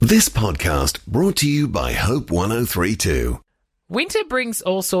This podcast brought to you by Hope 1032. Winter brings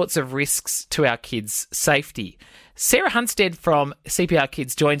all sorts of risks to our kids' safety. Sarah Hunstead from CPR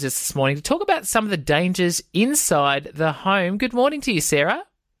Kids joins us this morning to talk about some of the dangers inside the home. Good morning to you, Sarah.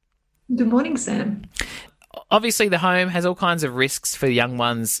 Good morning, Sam. Obviously, the home has all kinds of risks for young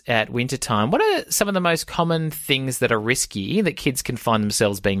ones at winter time. What are some of the most common things that are risky that kids can find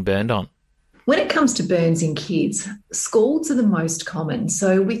themselves being burned on? When it comes to burns in kids, scalds are the most common.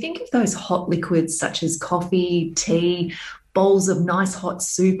 So we think of those hot liquids such as coffee, tea, bowls of nice hot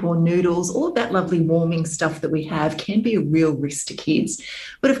soup or noodles, all of that lovely warming stuff that we have can be a real risk to kids.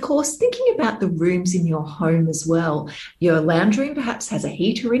 But of course, thinking about the rooms in your home as well. Your lounge room perhaps has a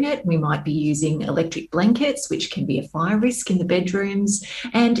heater in it. We might be using electric blankets, which can be a fire risk in the bedrooms.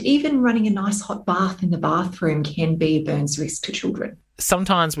 And even running a nice hot bath in the bathroom can be a burns risk to children.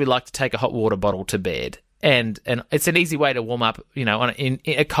 Sometimes we like to take a hot water bottle to bed, and it's an easy way to warm up, in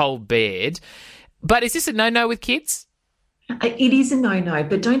a cold bed. But is this a no-no with kids? It is a no-no,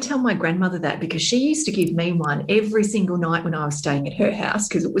 but don't tell my grandmother that, because she used to give me one every single night when I was staying at her house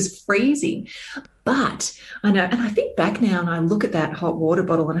because it was freezing. But I know, and I think back now and I look at that hot water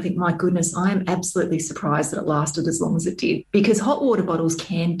bottle and I think, my goodness, I am absolutely surprised that it lasted as long as it did, because hot water bottles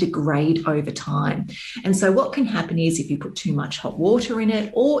can degrade over time. And so what can happen is if you put too much hot water in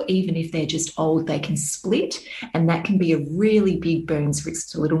it, or even if they're just old, they can split, and that can be a really big burns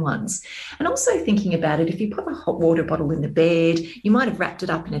risk to little ones. And also thinking about it, if you put a hot water bottle in the bed, you might have wrapped it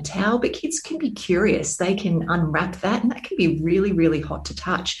up in a towel, but kids can be curious. They can unwrap that, and that can be really, really hot to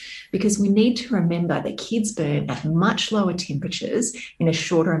touch, because we need to remember that kids burn at much lower temperatures in a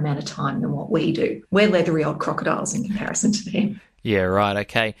shorter amount of time than what we do. We're leathery old crocodiles in comparison to them. Yeah, right,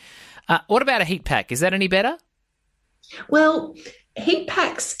 okay. What about a heat pack? Is that any better? Well, heat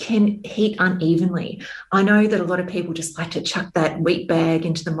packs can heat unevenly. I know that a lot of people just like to chuck that wheat bag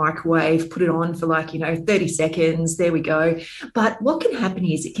into the microwave, put it on for 30 seconds, there we go. But what can happen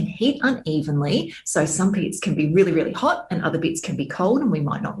is it can heat unevenly. So some bits can be really, really hot and other bits can be cold, and we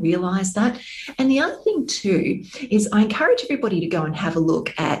might not realise that. And the other thing too is I encourage everybody to go and have a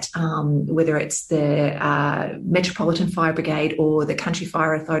look at whether it's the Metropolitan Fire Brigade or the Country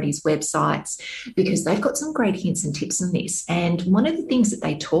Fire Authority's websites, because they've got some great hints and tips on this. And one of the things that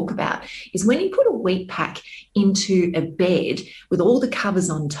they talk about is when you put a wheat pack into a bed with all the covers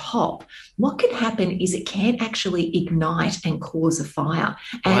on top, what can happen is it can actually ignite and cause a fire.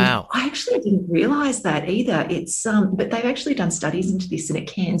 And wow. I actually didn't realise that either. But they've actually done studies into this, and it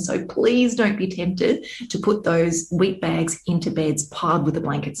can. So please don't be tempted to put those wheat bags into beds piled with the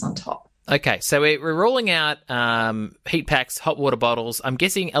blankets on top. Okay, so we're ruling out heat packs, hot water bottles. I'm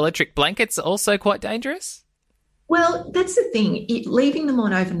guessing electric blankets are also quite dangerous? Well, that's the thing. Leaving them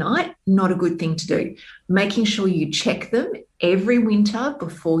on overnight, not a good thing to do. Making sure you check them every winter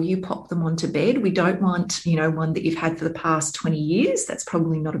before you pop them onto bed. We don't want, one that you've had for the past 20 years. That's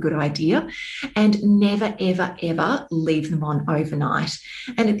probably not a good idea. And never, ever, ever leave them on overnight.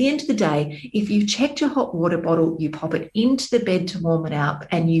 And at the end of the day, if you've checked your hot water bottle, you pop it into the bed to warm it up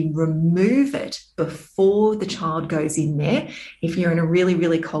and you remove it before the child goes in there. If you're in a really,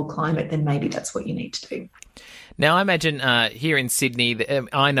 really cold climate, then maybe that's what you need to do. Now, I imagine here in Sydney,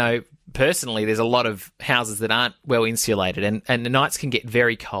 I know personally there's a lot of houses that aren't well insulated, and the nights can get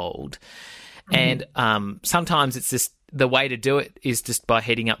very cold. Mm-hmm. And sometimes it's just the way to do it is just by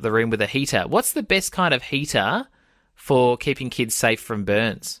heating up the room with a heater. What's the best kind of heater for keeping kids safe from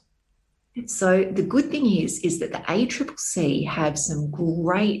burns? So the good thing is that the ACCC have some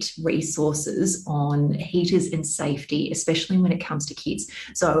great resources on heaters and safety, especially when it comes to kids.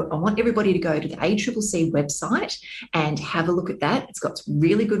 So I want everybody to go to the ACCC website and have a look at that. It's got some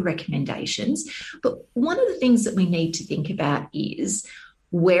really good recommendations. But one of the things that we need to think about is,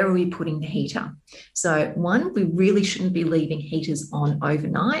 where are we putting the heater? So one, we really shouldn't be leaving heaters on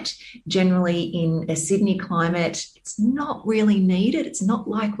overnight. Generally in a Sydney climate, it's not really needed. It's not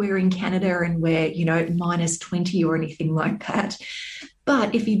like we're in Canada and we're, minus 20 or anything like that.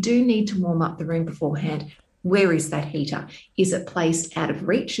 But if you do need to warm up the room beforehand, where is that heater? Is it placed out of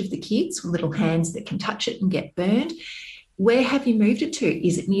reach of the kids with little hands that can touch it and get burned? Where have you moved it to?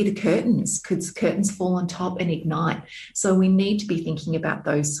 Is it near the curtains? Could the curtains fall on top and ignite? So we need to be thinking about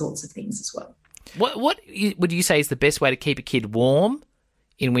those sorts of things as well. What would you say is the best way to keep a kid warm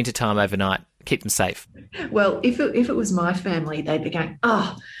in wintertime overnight? keep them safe? Well, if it was my family, they'd be going,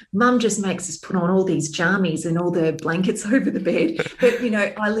 oh, mum just makes us put on all these jammies and all the blankets over the bed. But,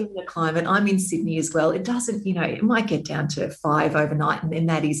 I live in a climate, I'm in Sydney as well. It doesn't, it might get down to 5 overnight, and then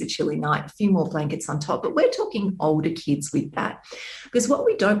that is a chilly night, a few more blankets on top. But we're talking older kids with that. Because what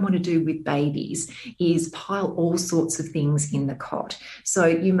we don't want to do with babies is pile all sorts of things in the cot. So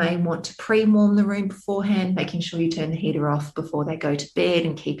you may want to pre-warm the room beforehand, making sure you turn the heater off before they go to bed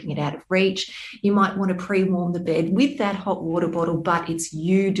and keeping it out of reach. You might want to pre-warm the bed with that hot water bottle, but it's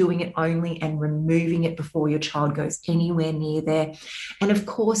you doing it only and removing it before your child goes anywhere near there. And of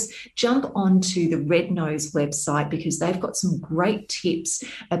course, jump onto the Red Nose website because they've got some great tips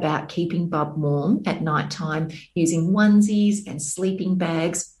about keeping bub warm at nighttime using onesies and sleeping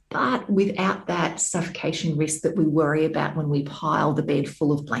bags, but without that suffocation risk that we worry about when we pile the bed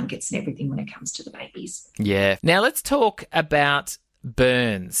full of blankets and everything when it comes to the babies. Yeah. Now let's talk about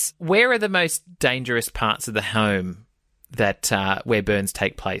burns. Where are the most dangerous parts of the home that where burns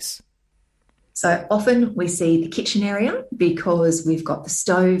take place? So often we see the kitchen area because we've got the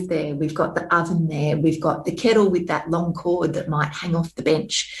stove there, we've got the oven there, we've got the kettle with that long cord that might hang off the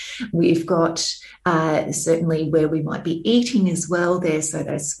bench. We've got certainly where we might be eating as well there. So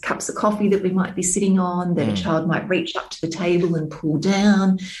those cups of coffee that we might be sitting on that a child might reach up to the table and pull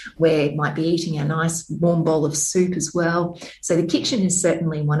down, where it might be eating a nice warm bowl of soup as well. So the kitchen is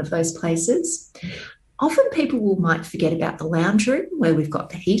certainly one of those places. Often people might forget about the lounge room where we've got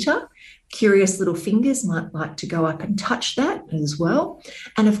the heater. Curious little fingers might like to go up and touch that as well.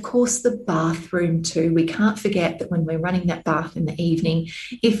 And of course, the bathroom too. We can't forget that when we're running that bath in the evening,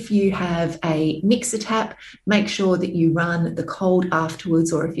 if you have a mixer tap, make sure that you run the cold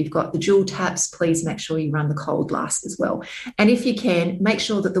afterwards, or if you've got the dual taps, please make sure you run the cold last as well. And if you can, make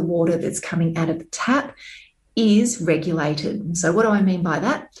sure that the water that's coming out of the tap is regulated. So what do I mean by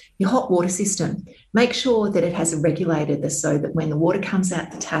that? Your hot water system. Make sure that it has a regulator so that when the water comes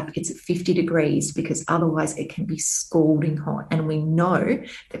out the tap, it's at 50 degrees, because otherwise it can be scalding hot. And we know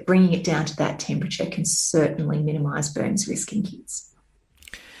that bringing it down to that temperature can certainly minimise burns risk in kids.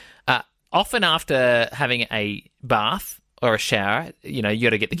 Often after having a bath or a shower, you got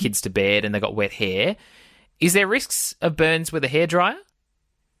to get the kids to bed and they've got wet hair. Is there risks of burns with a hairdryer?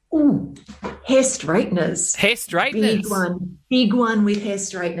 Ooh, hair straighteners. Hair straighteners. Big one with hair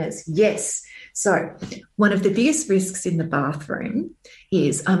straighteners. Yes. So one of the biggest risks in the bathroom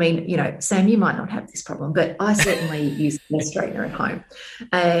is, Sam, you might not have this problem, but I certainly use a hair straightener at home.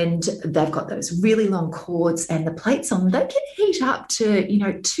 And they've got those really long cords and the plates on them. They can heat up to,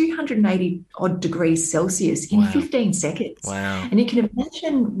 280 odd degrees Celsius in 15 seconds. Wow. And you can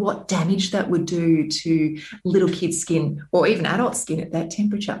imagine what damage that would do to little kids' skin or even adult skin at that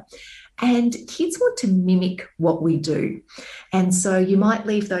temperature. And kids want to mimic what we do. And so you might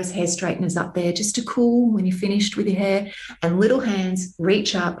leave those hair straighteners up there just to cool when you're finished with your hair, and little hands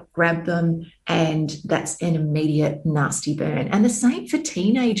reach up, grab them, and that's an immediate nasty burn. And the same for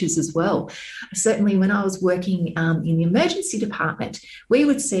teenagers as well. Certainly when I was working in the emergency department, we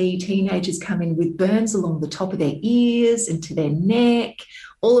would see teenagers come in with burns along the top of their ears and to their neck,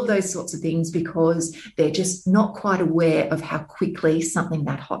 all of those sorts of things, because they're just not quite aware of how quickly something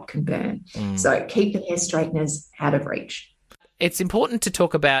that hot can burn. So keep the hair straighteners out of reach. It's important to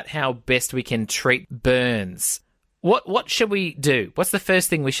talk about how best we can treat burns. What should we do? What's the first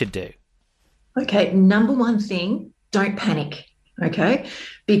thing we should do? Okay, number one thing, don't panic. Okay,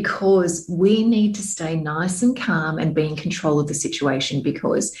 because we need to stay nice and calm and be in control of the situation,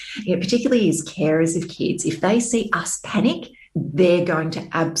 because particularly as carers of kids, if they see us panic, they're going to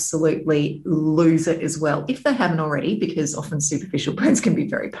absolutely lose it as well, if they haven't already, because often superficial burns can be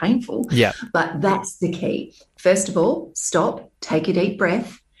very painful. Yeah. But that's the key. First of all, stop, take a deep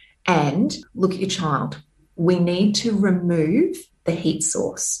breath, and look at your child. We need to remove the heat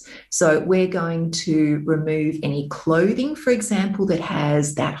source. So we're going to remove any clothing, for example, that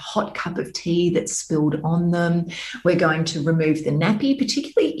has that hot cup of tea that's spilled on them. We're going to remove the nappy,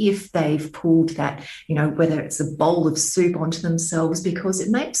 particularly if they've pulled that, whether it's a bowl of soup onto themselves, because it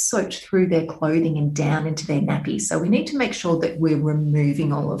may have soaked through their clothing and down into their nappy. So we need to make sure that we're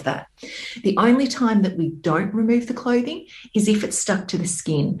removing all of that. The only time that we don't remove the clothing is if it's stuck to the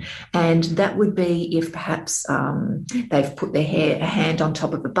skin. And that would be if perhaps they've put a hand on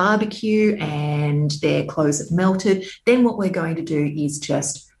top of a barbecue and their clothes have melted. Then what we're going to do is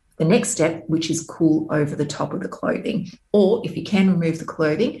just the next step, which is cool over the top of the clothing. Or if you can remove the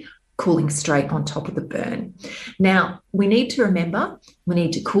clothing, cooling straight on top of the burn. Now, we need to remember, we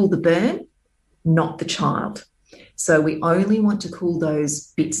need to cool the burn, not the child. So we only want to cool those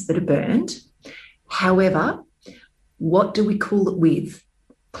bits that are burned. However, what do we cool it with?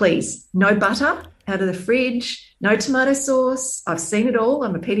 Please, no butter out of the fridge, no tomato sauce. I've seen it all.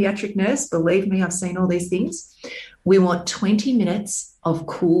 I'm a pediatric nurse. Believe me, I've seen all these things. We want 20 minutes of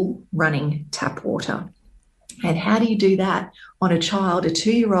cool running tap water. And how do you do that on a child, a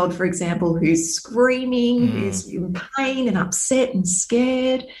 2-year-old, for example, who's screaming, who's in pain and upset and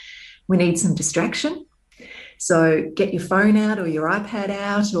scared? We need some distraction. So get your phone out or your iPad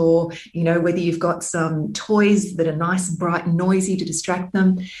out, or, whether you've got some toys that are nice and bright and noisy to distract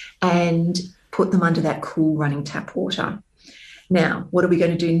them, and put them under that cool running tap water. Now, what are we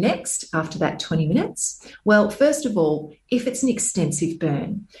going to do next after that 20 minutes? Well, first of all, if it's an extensive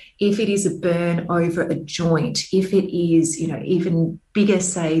burn, if it is a burn over a joint, if it is, even bigger,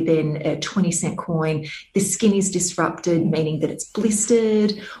 say, than a 20-cent coin, the skin is disrupted, meaning that it's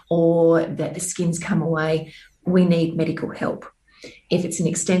blistered or that the skin's come away, we need medical help. If it's an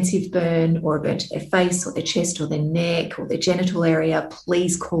extensive burn or a burn to their face or their chest or their neck or their genital area,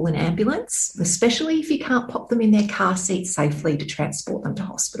 please call an ambulance, especially if you can't pop them in their car seat safely to transport them to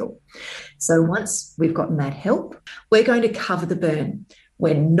hospital. So once we've gotten that help, we're going to cover the burn.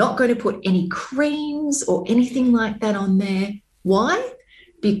 We're not going to put any creams or anything like that on there. Why?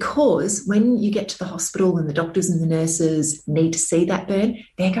 Because when you get to the hospital and the doctors and the nurses need to see that burn,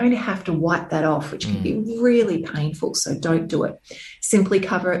 they're going to have to wipe that off, which can be really painful. So don't do it. Simply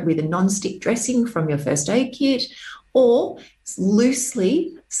cover it with a non-stick dressing from your first aid kit, or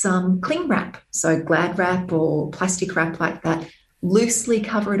loosely some cling wrap. So Glad wrap or plastic wrap like that. Loosely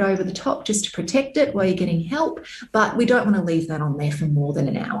cover it over the top just to protect it while you're getting help. But we don't want to leave that on there for more than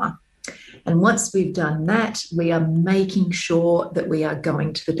an hour. And once we've done that, we are making sure that we are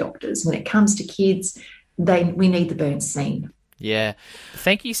going to the doctors. When it comes to kids, we need the burn seen. Yeah.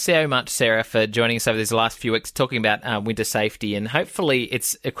 Thank you so much, Sarah, for joining us over these last few weeks talking about winter safety. And hopefully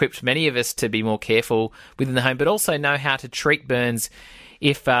it's equipped many of us to be more careful within the home, but also know how to treat burns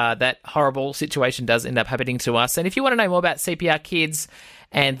if that horrible situation does end up happening to us. And if you want to know more about CPR Kids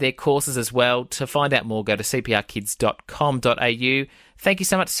and their courses as well, to find out more, go to cprkids.com.au. Thank you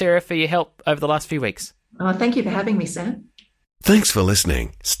so much, Sarah, for your help over the last few weeks. Oh, thank you for having me, Sam. Thanks for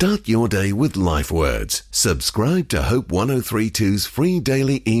listening. Start your day with life words. Subscribe to Hope 1032's free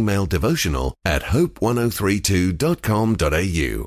daily email devotional at hope1032.com.au.